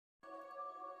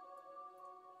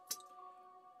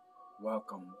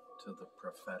Welcome to the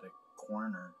prophetic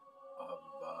corner of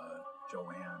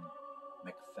JoAnn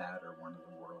McFatters, one of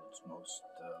the world's most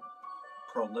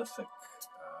prolific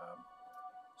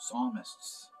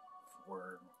psalmists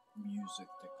for music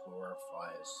that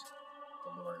glorifies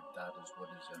the Lord. That is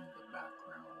what is in the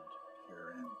background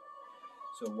herein.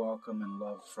 So welcome and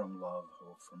love from love,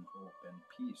 hope from hope, and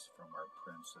peace from our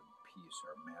Prince of Peace,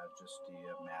 our Majesty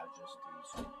of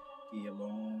Majesties. He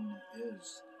alone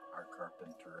is our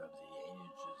Carpenter of the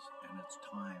ages, and it's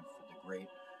time for the great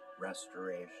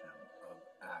restoration of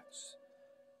Acts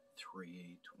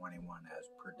 3:21 as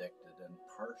predicted, and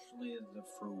partially the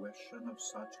fruition of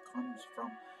such comes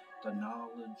from the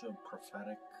knowledge of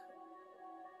prophetic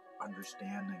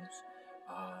understandings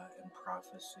and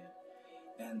prophecy.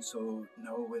 And so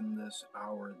know in this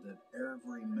hour that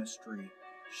every mystery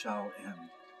shall end.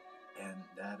 And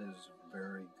that is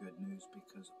very good news,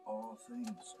 because all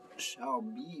things shall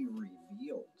be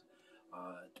revealed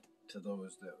to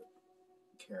those that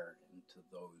care and to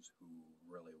those who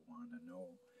really want to know.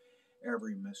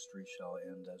 Every mystery shall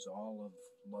end, as all of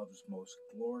love's most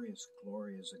glorious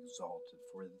glory is exalted.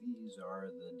 For these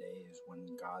are the days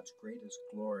when God's greatest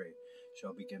glory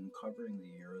shall begin covering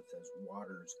the earth, as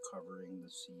waters covering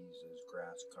the seas, as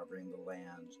grass covering the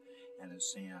lands, and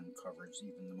as sand covers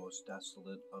even the most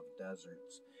desolate of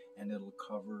deserts. And it'll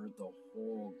cover the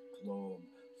whole globe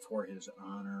for his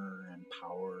honor and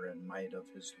power and might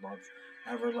of his love's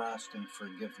everlasting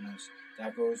forgiveness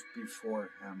that goes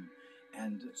before him.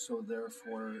 And so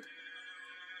therefore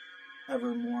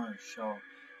evermore shall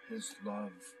his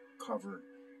love cover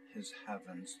his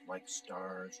heavens like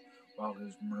stars, while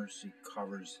his mercy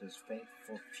covers his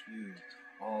faithful few,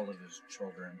 all of his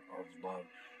children of love,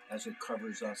 as it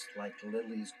covers us like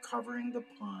lilies covering the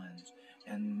ponds,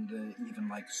 and even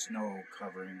like snow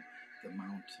covering the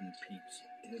mountain peaks.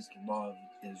 His love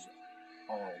is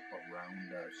all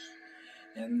around us.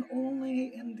 And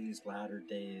only in these latter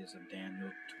days of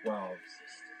Daniel 12,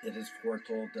 it is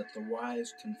foretold that the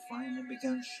wise can finally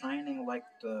begin shining like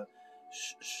the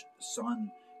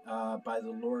sun by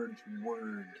the Lord's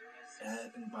word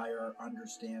and by our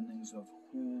understandings of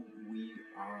who we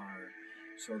are,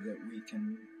 so that we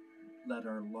can let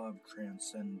our love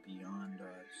transcend beyond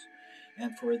us.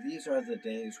 And for these are the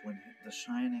days when the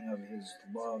shining of his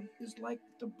love is like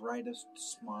the brightest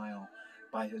smile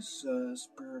by his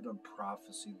spirit of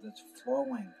prophecy that's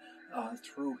flowing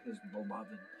through his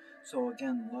beloved. So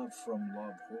again, love from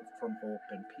love, hope from hope,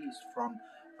 and peace from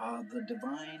the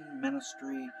divine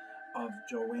ministry of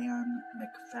JoAnn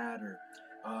McFatters.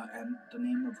 And the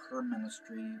name of her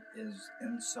ministry is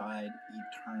Inside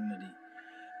Eternity.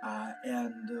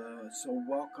 So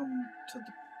welcome to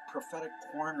the prophetic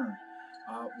corner,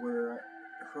 where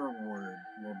her word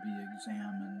will be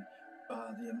examined,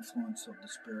 the influence of the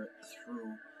Spirit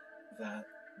through that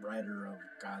writer of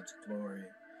God's glory.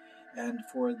 And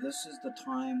for this is the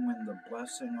time when the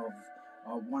blessing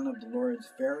of one of the Lord's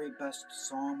very best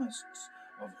psalmists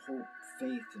of hope,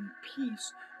 faith, and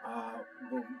peace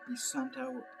will be sent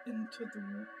out into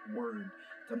the word,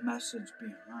 the message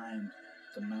behind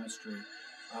the ministry,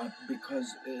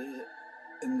 because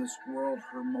in this world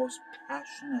her most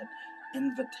passionate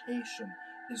invitation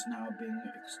is now being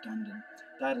extended.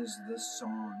 That is this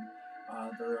song.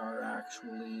 There are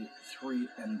actually 3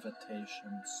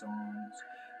 invitation songs.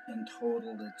 In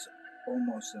total, it's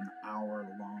almost an hour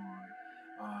long.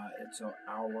 It's an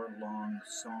hour-long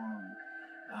song.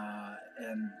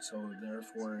 And so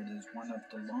therefore it is one of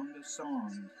the longest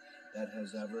songs that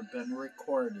has ever been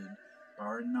recorded,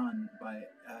 bar none, by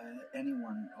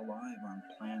anyone alive on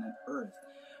planet Earth.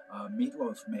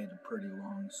 Meatloaf made a pretty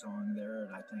long song there,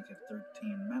 I think at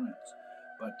 13 minutes.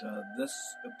 But this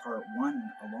part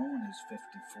 1 alone is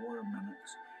 54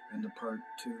 minutes. And the part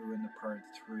 2 and the part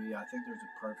 3, I think there's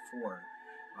a part 4.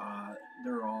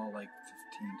 They're all like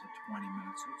 15 to 20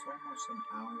 minutes. So it's almost an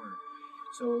hour.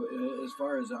 So as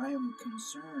far as I am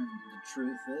concerned, the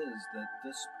truth is that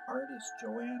this artist,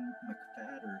 JoAnn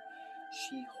McFatters,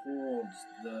 she holds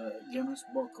the Guinness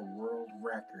Book of World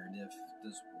Record, if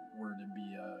this were to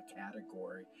be a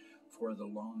category, for the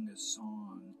longest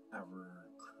song ever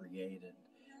created.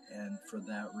 And for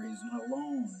that reason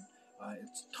alone,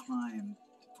 it's time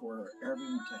for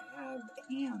everyone to have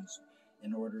hands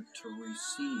in order to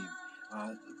receive,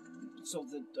 so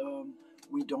that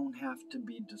we don't have to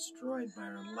be destroyed by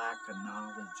our lack of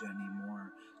knowledge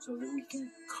anymore, so that we can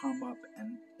come up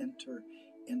and enter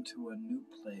into a new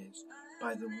place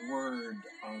by the word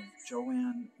of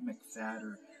JoAnn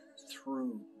McFatters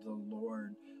through the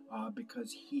Lord,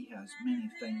 because he has many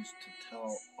things to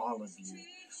tell all of you,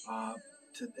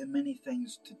 many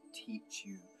things to teach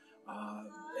you.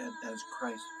 as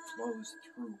Christ flows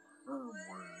through her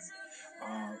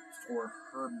word for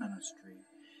her ministry.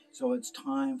 So it's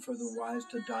time for the wise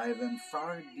to dive in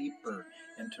far deeper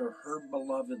into her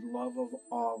beloved love of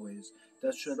always,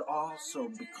 that should also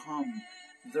become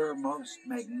their most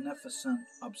magnificent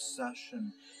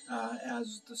obsession,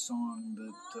 as the song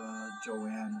that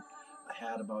JoAnn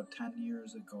had about 10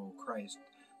 years ago, Christ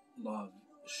love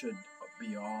should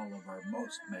be all of our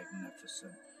most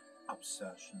magnificent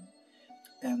obsession.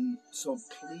 And so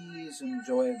please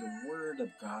enjoy the Word of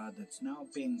God that's now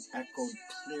being echoed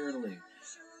clearly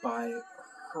by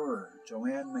her,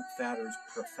 JoAnn McFatters'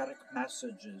 prophetic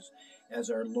messages, as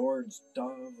our Lord's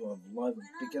dove of love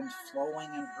begins flowing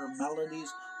in her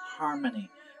melody's harmony,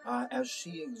 as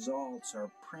she exalts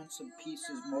our Prince of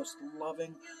Peace's most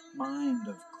loving mind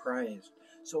of Christ.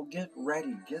 So get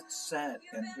ready, get set,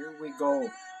 and here we go.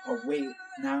 Await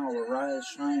now, arise,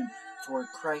 shine, for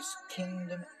Christ's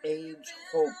kingdom age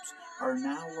hopes are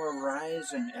now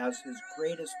arising as his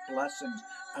greatest blessings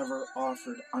ever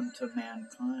offered unto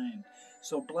mankind.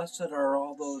 So blessed are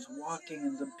all those walking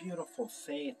in the beautiful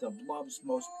faith of love's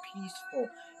most peaceful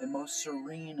and most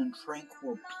serene and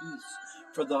tranquil peace,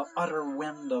 for the utter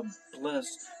wind of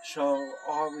bliss shall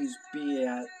always be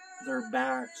at their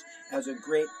backs, as a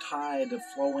great tide of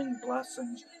flowing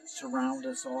blessings surround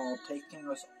us all, taking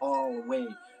us all away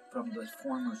from the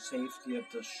former safety of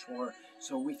the shore,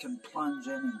 so we can plunge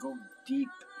in and go deep.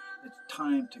 It's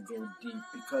time to go deep,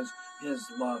 because his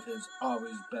love has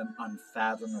always been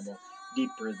unfathomable,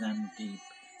 deeper than deep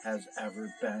has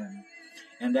ever been.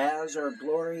 And as our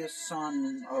glorious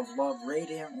sun of love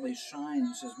radiantly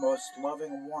shines his most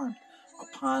loving warmth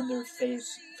upon their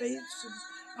faces,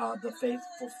 the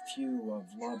faithful few of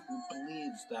love who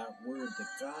believes that word, that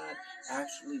God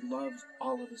actually loves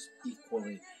all of us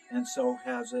equally, and so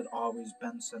has it always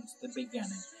been since the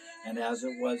beginning. And as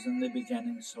it was in the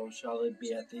beginning, so shall it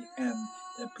be at the end,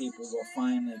 that people will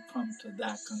finally come to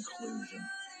that conclusion,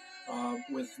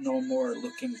 with no more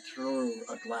looking through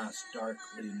a glass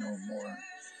darkly no more.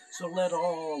 So let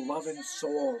all loving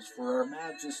souls, for our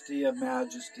majesty of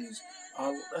majesties,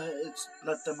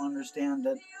 let them understand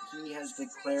that he has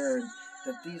declared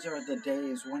that these are the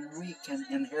days when we can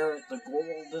inherit the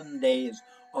golden days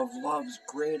of love's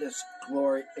greatest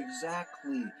glory,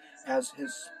 exactly as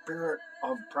his spirit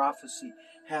of prophecy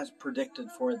has predicted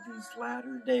for these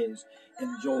latter days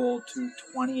in Joel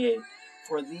 2:28.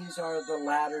 For these are the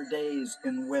latter days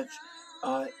in which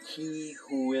he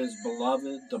who is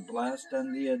beloved, the blessed,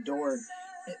 and the adored,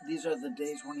 these are the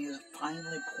days when he is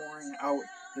finally pouring out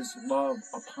his love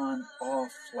upon all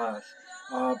flesh,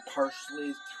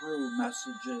 partially through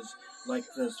messages like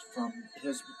this from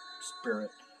his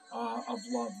spirit of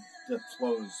love that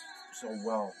flows so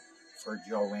well for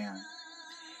JoAnn.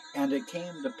 And it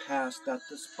came to pass that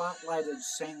the spotlighted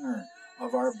singer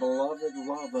of our beloved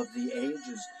love of the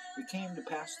ages, it came to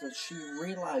pass that she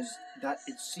realized that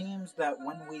it seems that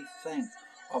when we think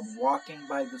of walking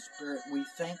by the Spirit, we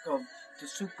think of the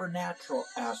supernatural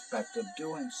aspect of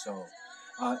doing so.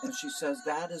 And she says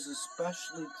that is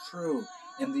especially true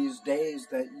in these days,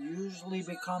 that usually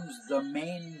becomes the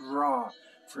main draw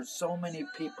for so many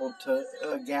people to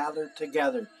gather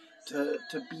together, to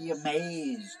be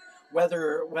amazed.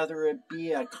 Whether it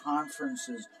be at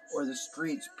conferences or the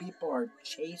streets, people are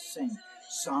chasing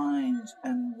signs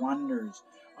and wonders.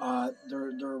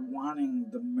 They're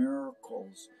wanting the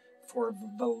miracles for the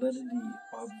validity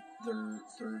of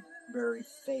their very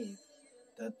faith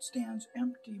that stands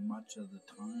empty much of the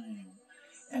time.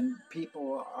 And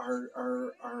people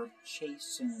are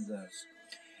chasing this.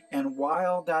 And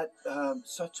while that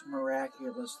such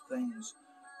miraculous things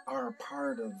are a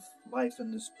part of life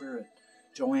in the Spirit,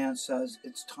 JoAnn says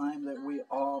it's time that we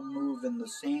all move in the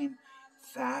same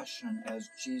fashion as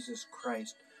Jesus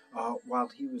Christ while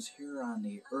he was here on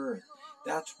the earth.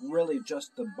 That's really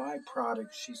just the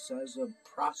byproduct, she says, of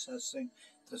processing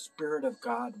the Spirit of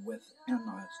God within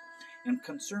us. And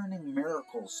concerning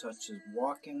miracles such as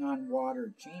walking on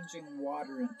water, changing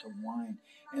water into wine,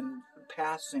 and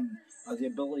passing, the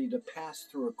ability to pass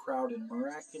through a crowd in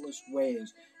miraculous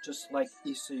ways, just like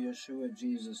Isa Yeshua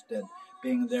Jesus did,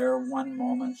 being there one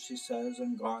moment, she says,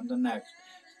 and gone the next.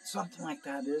 Something like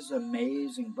that is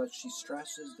amazing, but she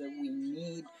stresses that we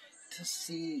need to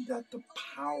see that the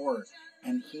power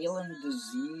and healing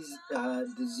diseases,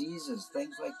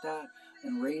 things like that,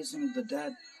 and raising the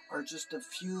dead are just a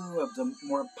few of the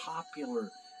more popular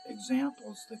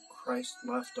examples that Christ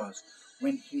left us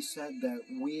when he said that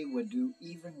we would do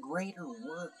even greater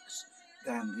works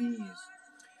than these.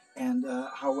 And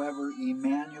however,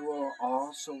 Emmanuel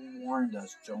also warned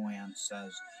us, JoAnn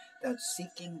says, that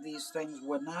seeking these things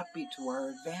would not be to our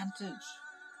advantage.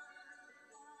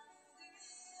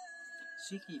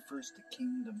 Seek ye first the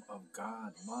kingdom of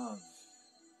God, love,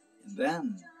 and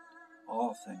then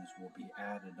all things will be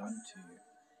added unto you.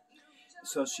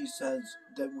 So she says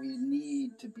that we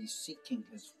need to be seeking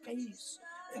his face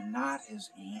and not his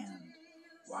hand.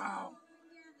 Wow.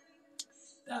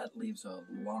 That leaves a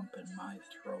lump in my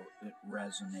throat. It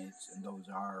resonates, and those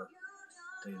are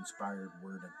the inspired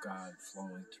word of God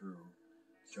flowing through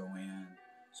JoAnn.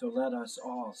 So let us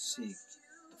all seek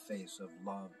the face of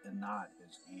love and not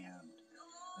his hand.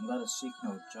 And let us seek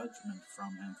no judgment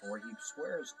from him, for he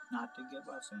swears not to give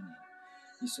us any.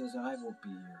 He says, I will be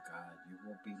your God, you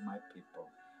will be my people.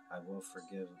 I will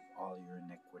forgive all your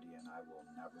iniquity, and I will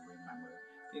never remember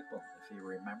people. If he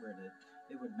remembered it,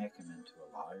 it would make him into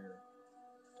a liar.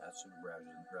 That should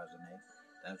resonate.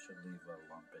 That should leave a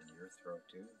lump in your throat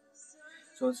too.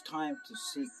 So it's time to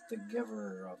seek the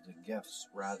giver of the gifts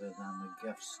rather than the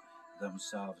gifts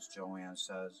themselves, JoAnn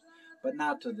says, but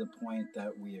not to the point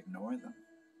that we ignore them.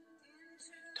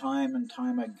 Time and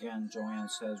time again, JoAnn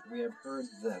says, we have heard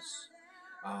this.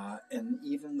 And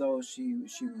even though she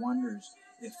wonders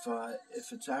if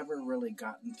it's ever really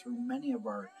gotten through many of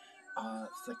our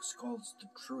thick skulls, the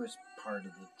truest part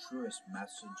of the truest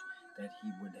message that he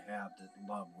would have, that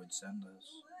love would send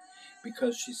us.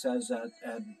 Because she says that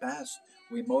at best,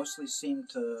 we mostly seem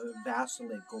to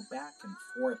vacillate, go back and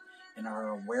forth in our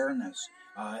awareness,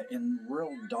 in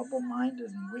real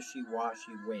double-minded and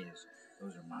wishy-washy ways.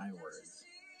 Those are my words.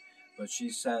 But she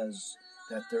says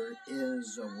that there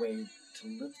is a way to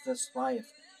live this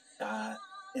life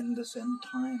in this end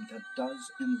time that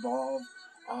does involve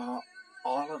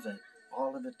all of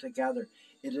it together.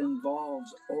 It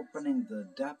involves opening the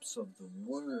depths of the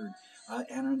Word,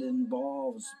 and it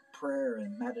involves prayer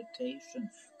and meditation,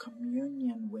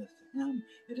 communion with Him.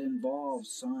 It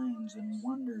involves signs and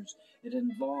wonders. It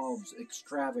involves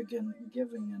extravagant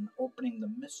giving and opening the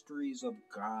mysteries of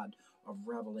God of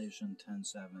Revelation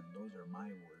 10:7. Those are my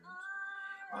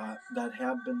words. That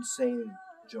have been saved,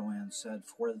 JoAnn said,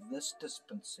 for this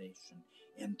dispensation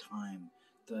in time,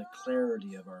 the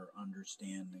clarity of our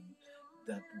understanding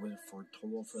that was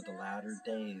foretold for the latter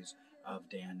days of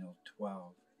Daniel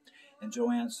 12. And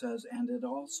JoAnn says, and it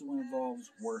also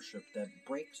involves worship that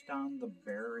breaks down the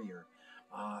barrier,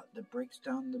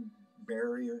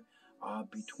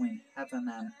 between heaven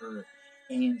and earth,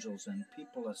 angels and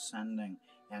people ascending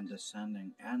and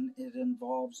descending. And it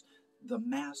involves the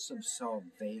massive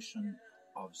salvation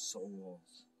of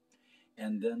souls.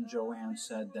 And then JoAnn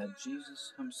said that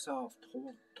Jesus himself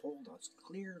told us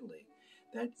clearly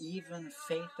that even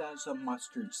faith as a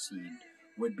mustard seed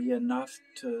would be enough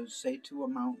to say to a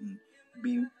mountain,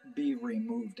 be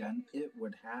removed, and it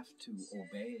would have to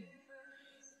obey.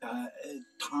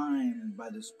 Time by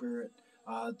the Spirit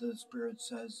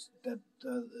says that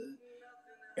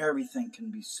everything can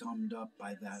be summed up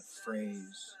by that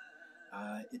phrase.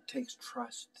 It takes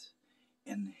trust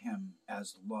in Him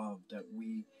as love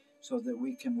so that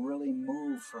we can really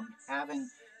move from having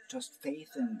just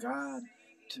faith in God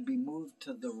to be moved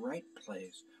to the right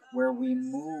place where we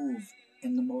move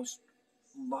in the most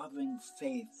loving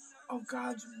faith of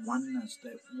God's oneness,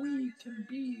 that we can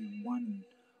be one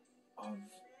of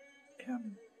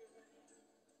Him.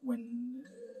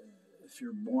 If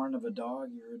you're born of a dog,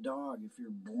 you're a dog. If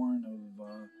you're born of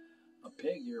a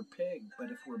pig, you're a pig.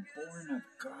 But if we're born of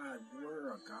God,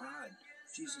 we're a God.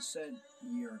 Jesus said,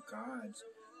 ye are gods.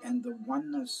 And the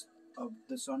oneness of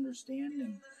this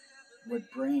understanding would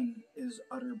bring is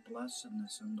utter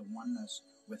blessedness and the oneness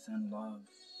within love.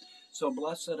 So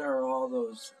blessed are all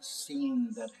those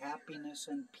seeing that happiness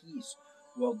and peace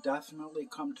will definitely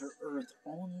come to earth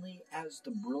only as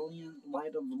the brilliant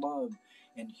light of love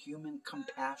and human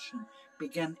compassion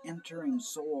begin entering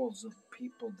souls of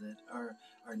people that are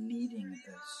needing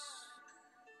this.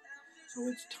 So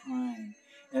it's time.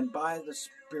 And by the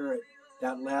Spirit,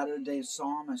 that latter-day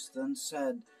psalmist then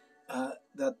said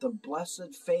that the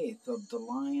blessed faith of the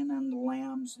Lion and the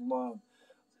Lamb's love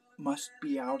must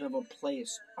be out of a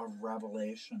place of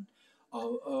revelation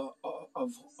of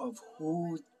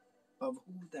who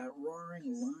that roaring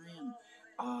lion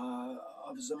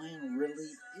of Zion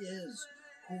really is,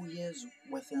 who He is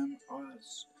within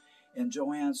us. And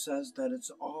JoAnn says that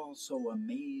it's all so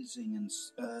amazing and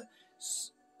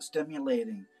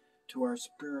stimulating to our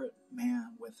spirit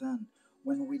man within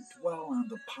when we dwell on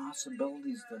the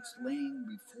possibilities that's laying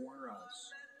before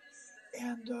us.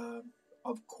 And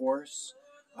of course,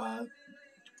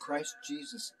 Christ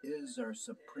Jesus is our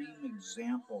supreme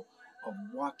example of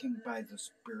walking by the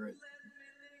Spirit,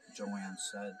 JoAnn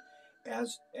said,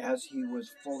 as He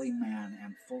was fully man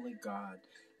and fully God.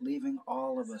 leaving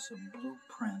all of us a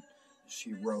blueprint,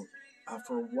 she wrote,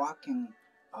 for walking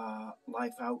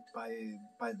life out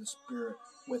by the Spirit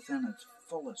within its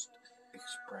fullest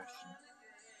expression.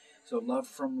 So love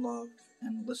from love,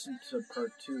 and listen to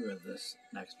part 2 of this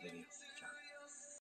next video.